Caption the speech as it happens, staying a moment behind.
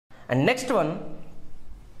And next one,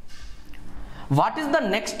 what is the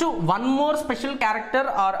next one more special character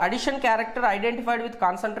or addition character identified with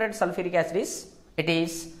concentrated sulfuric acid is? It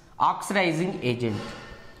is oxidizing agent.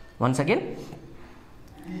 Once again,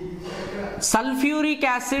 sulfuric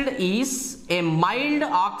acid is a mild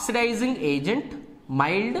oxidizing agent.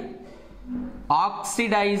 Mild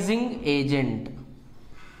oxidizing agent.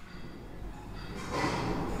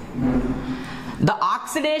 The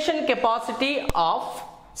oxidation capacity of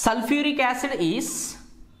sulfuric acid is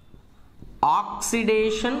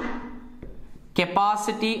oxidation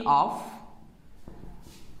capacity of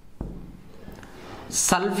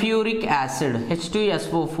sulfuric acid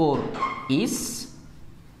H2SO4 is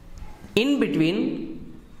in between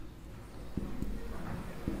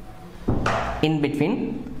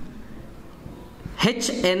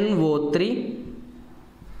HNO3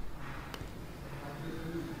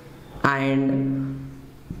 and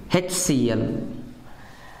HCl.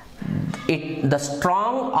 The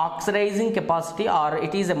strong oxidizing capacity, or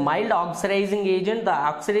it is a mild oxidizing agent, the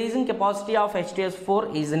oxidizing capacity of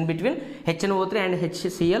H2SO4 is in between HNO3 and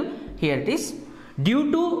HCl. Here it is.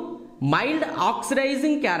 Due to mild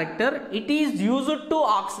oxidizing character, it is used to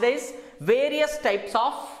oxidize various types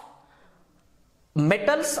of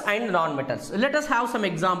metals and non-metals. Let us have some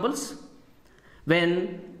examples.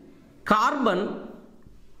 When carbon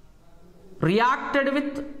reacted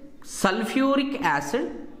with sulfuric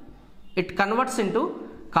acid, it converts into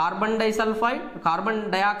carbon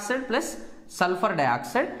dioxide plus sulfur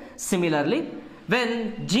dioxide. Similarly,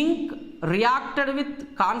 when zinc reacted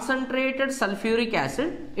with concentrated sulfuric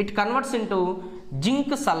acid, it converts into zinc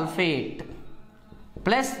sulfate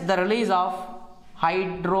plus the release of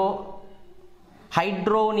hydronium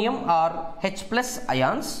or H plus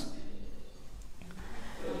ions.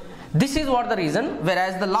 This is what the reason.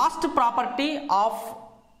 Whereas the last property of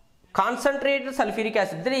concentrated sulfuric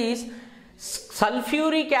acid, that is,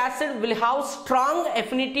 sulfuric acid will have strong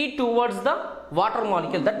affinity towards the water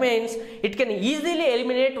molecule. That means it can easily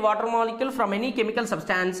eliminate water molecule from any chemical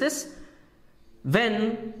substances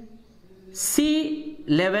when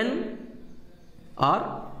C11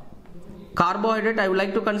 or carbohydrate, I would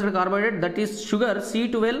like to consider carbohydrate, that is sugar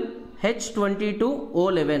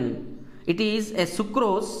C12H22O11. It is a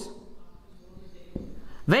sucrose.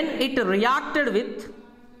 When it reacted with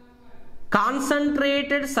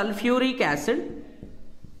concentrated sulfuric acid,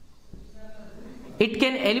 it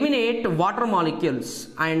can eliminate water molecules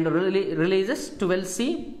and releases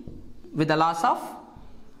 12C with the loss of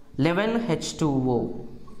 11H2O.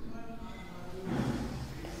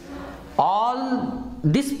 All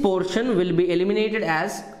this portion will be eliminated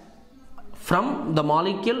as from the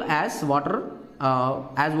molecule as water,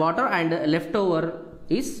 and leftover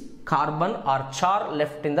is carbon or char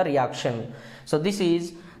left in the reaction. So this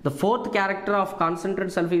is the fourth character of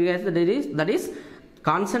concentrated sulfuric acid, that is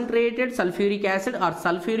concentrated sulfuric acid or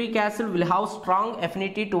sulfuric acid will have strong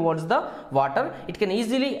affinity towards the water. It can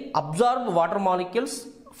easily absorb water molecules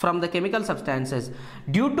from the chemical substances.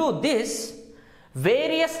 Due to this,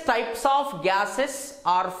 various types of gases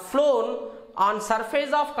are flown on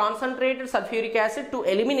surface of concentrated sulfuric acid to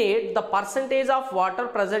eliminate the percentage of water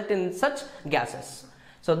present in such gases.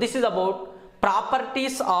 So this is about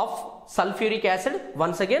properties of sulfuric acid.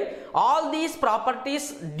 Once again, all these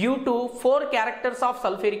properties due to four characters of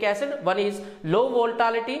sulfuric acid. One is low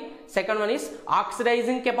volatility, second one is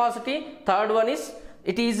oxidizing capacity, third one is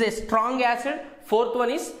it is a strong acid, fourth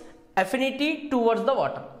one is affinity towards the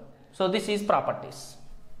water. So this is properties.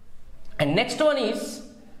 And next one is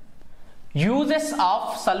uses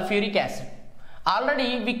of sulfuric acid.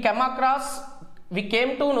 Already we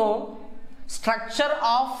came to know structure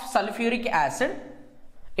of sulfuric acid.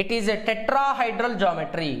 It is a tetrahedral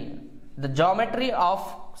geometry. The geometry of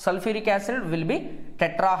sulfuric acid will be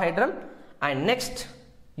tetrahedral. And next,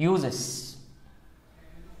 uses.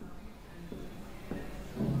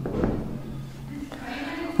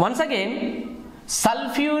 Once again,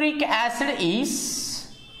 sulfuric acid is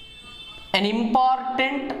an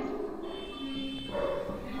important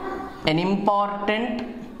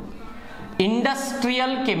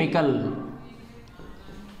industrial chemical.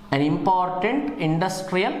 An important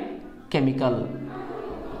industrial chemical.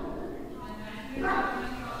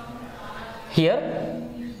 Here,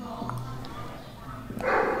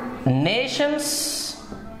 nation's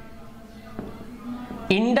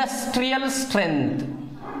industrial strength.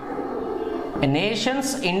 A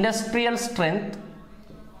nation's industrial strength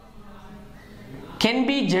can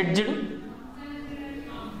be judged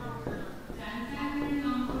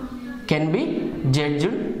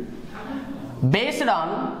based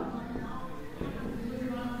on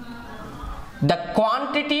the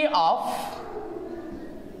quantity of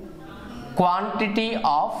quantity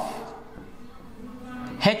of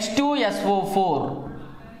H2SO4.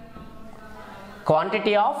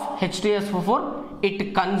 Quantity of H2SO4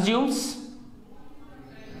 it consumes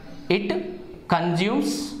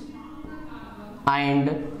and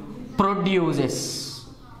produces.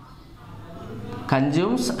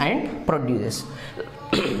 Consumes and produces.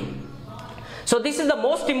 So this is the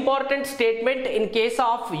most important statement in case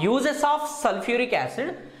of uses of sulfuric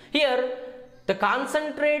acid. Here the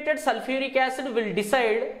concentrated sulfuric acid will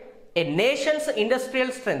decide a nation's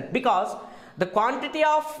industrial strength, because the quantity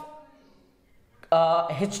of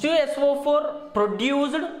H2SO4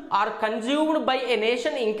 produced or consumed by a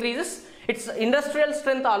nation increases, its industrial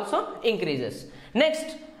strength also increases.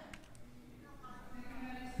 Next,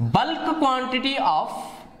 bulk quantity of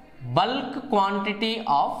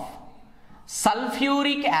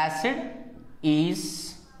sulfuric acid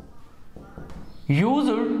is used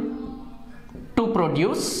to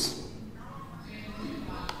produce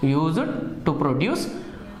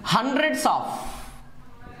hundreds of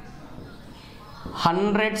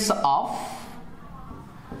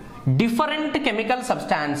different chemical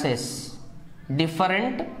substances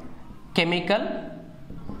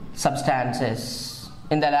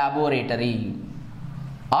in the laboratory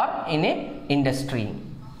or in a industry.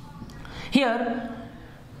 Here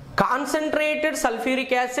concentrated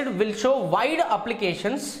sulfuric acid will show wide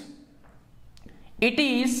applications. It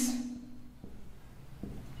is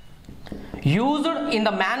used in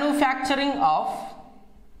the manufacturing of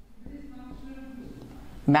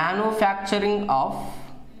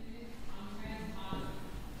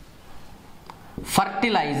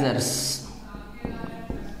fertilizers,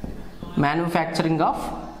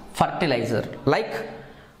 like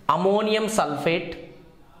ammonium sulfate,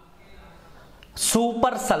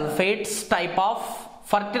 super sulfates type of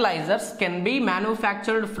fertilizers can be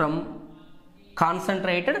manufactured from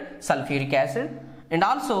concentrated sulfuric acid. And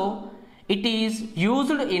also it is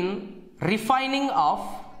used in refining of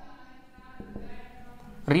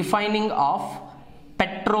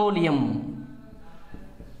petroleum,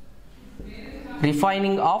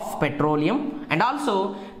 and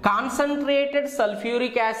also concentrated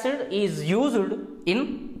sulfuric acid is used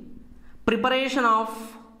in preparation of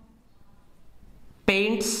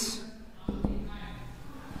paints,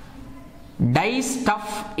 dye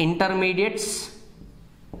stuff intermediates,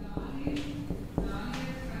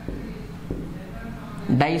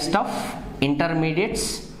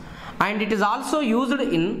 and it is also used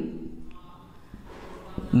in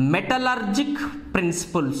metallurgic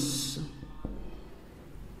principles,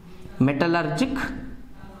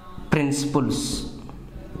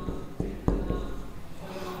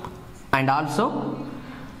 and also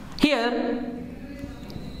here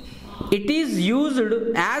it is used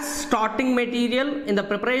as starting material in the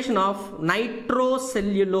preparation of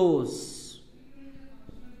nitrocellulose.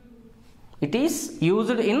 It is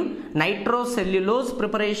used in nitrocellulose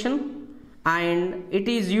preparation, and it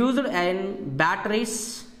is used in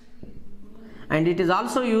batteries, and it is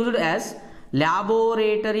also used as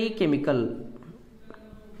laboratory chemical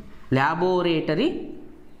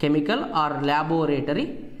or laboratory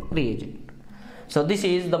reagent. So this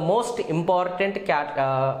is the most important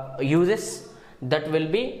uses that will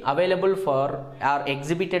be available for or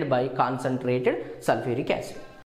exhibited by concentrated sulfuric acid.